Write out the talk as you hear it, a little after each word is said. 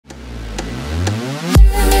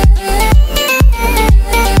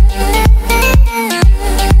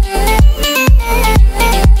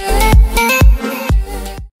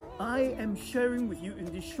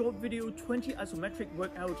video 20 isometric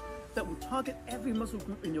workout that will target every muscle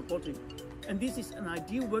group in your body. And this is an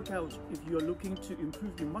ideal workout if you are looking to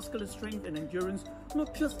improve your muscular strength and endurance,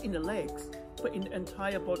 not just in the legs, but in the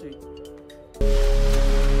entire body.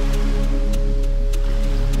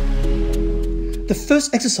 The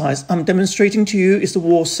first exercise I'm demonstrating to you is the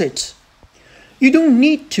wall sit. You don't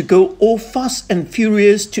need to go all fast and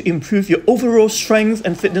furious to improve your overall strength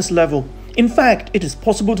and fitness level. In fact, it is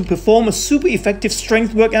possible to perform a super effective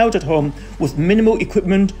strength workout at home with minimal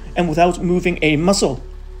equipment and without moving a muscle.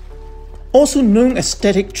 Also known as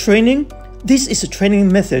static training, this is a training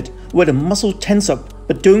method where the muscle tense up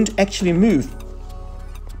but don't actually move.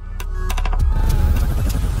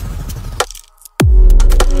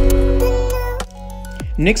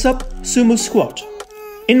 Next up, sumo squat.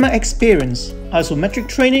 In my experience, isometric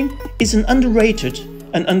training is an underrated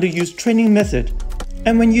and underused training method,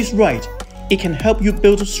 and when used right, it can help you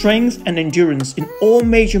build strength and endurance in all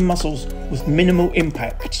major muscles with minimal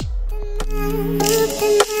impact.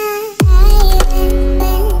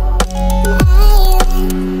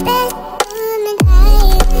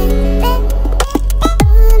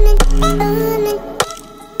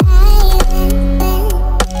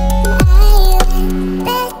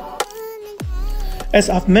 As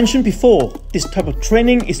I've mentioned before, this type of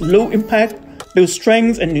training is low impact, builds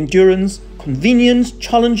strength and endurance, convenient,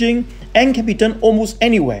 challenging, and can be done almost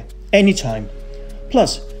anywhere, anytime.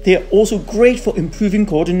 Plus, they are also great for improving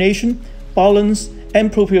coordination, balance,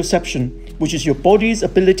 and proprioception, which is your body's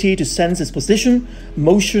ability to sense its position,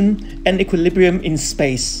 motion, and equilibrium in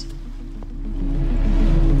space.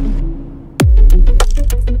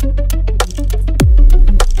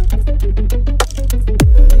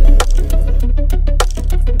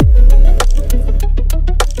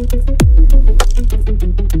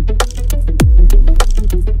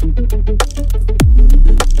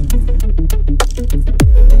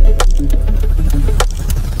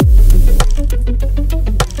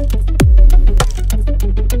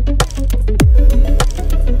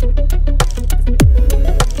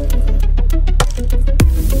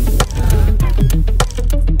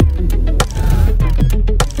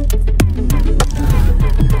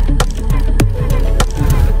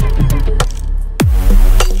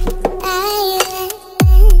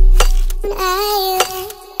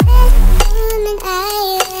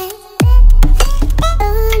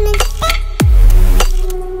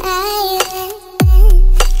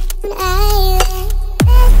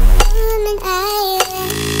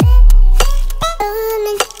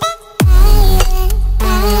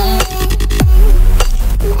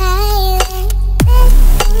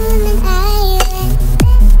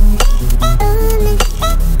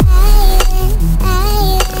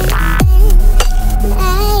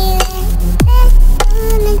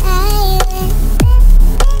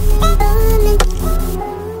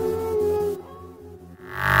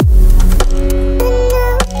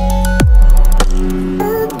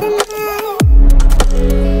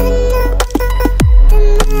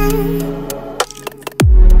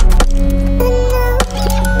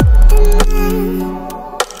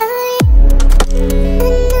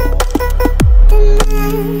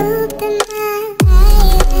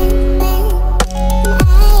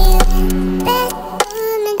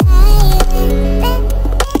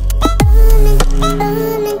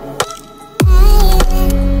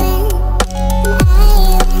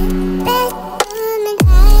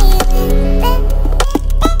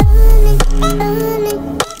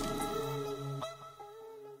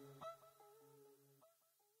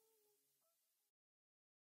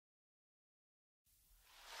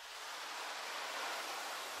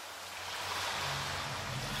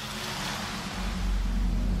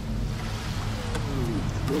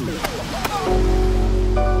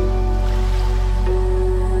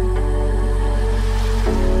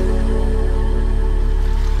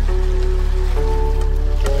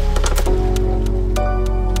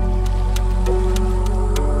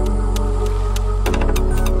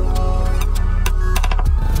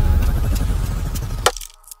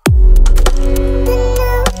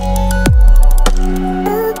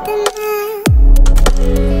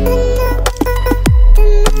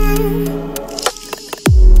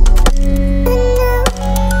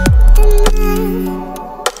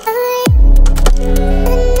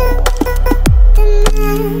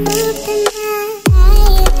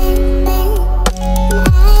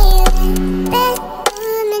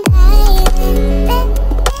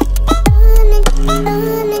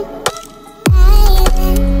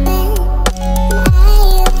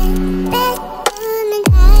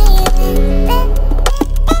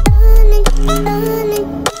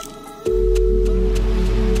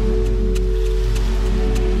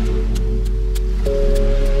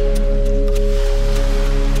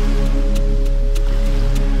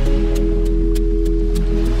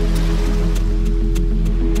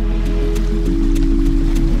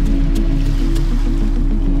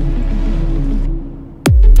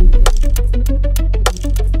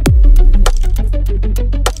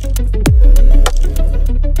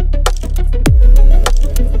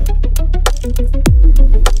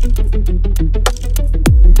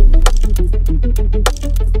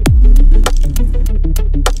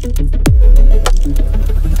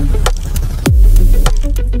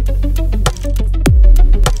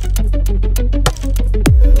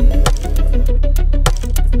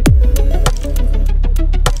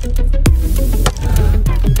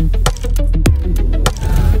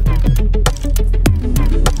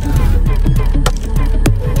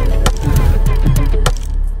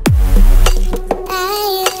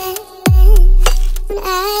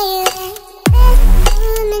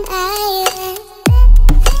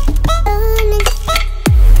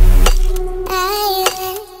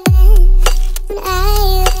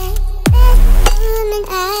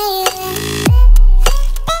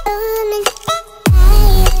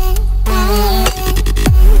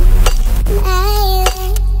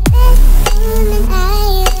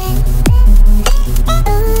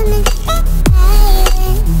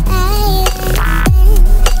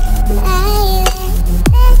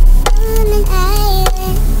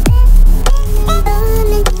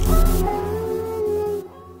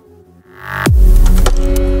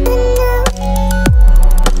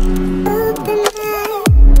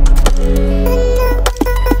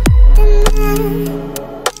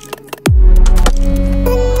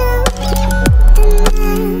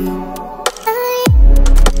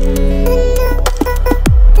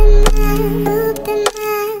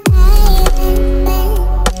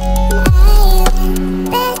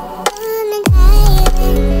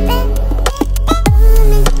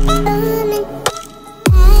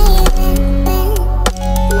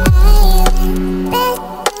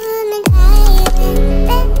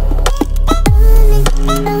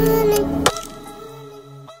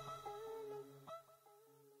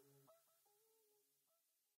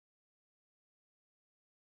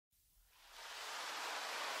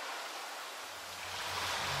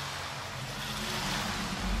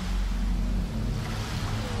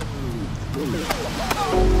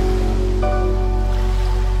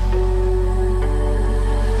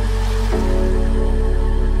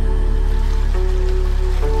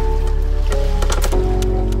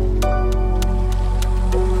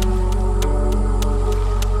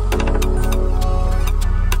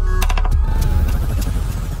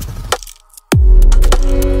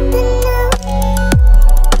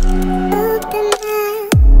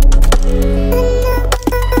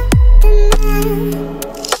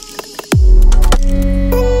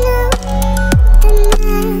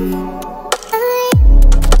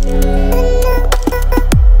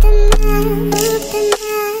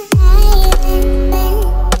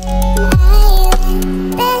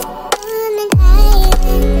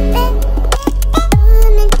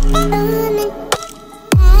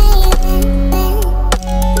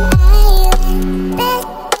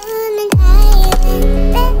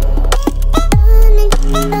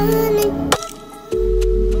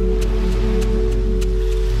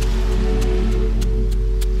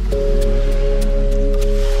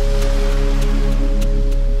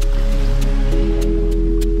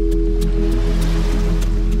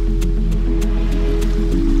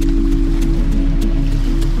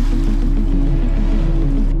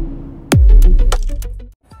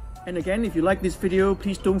 again, if you like this video,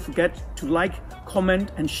 please don't forget to like,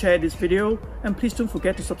 comment and share this video, and please don't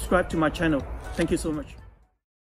forget to subscribe to my channel. Thank you so much.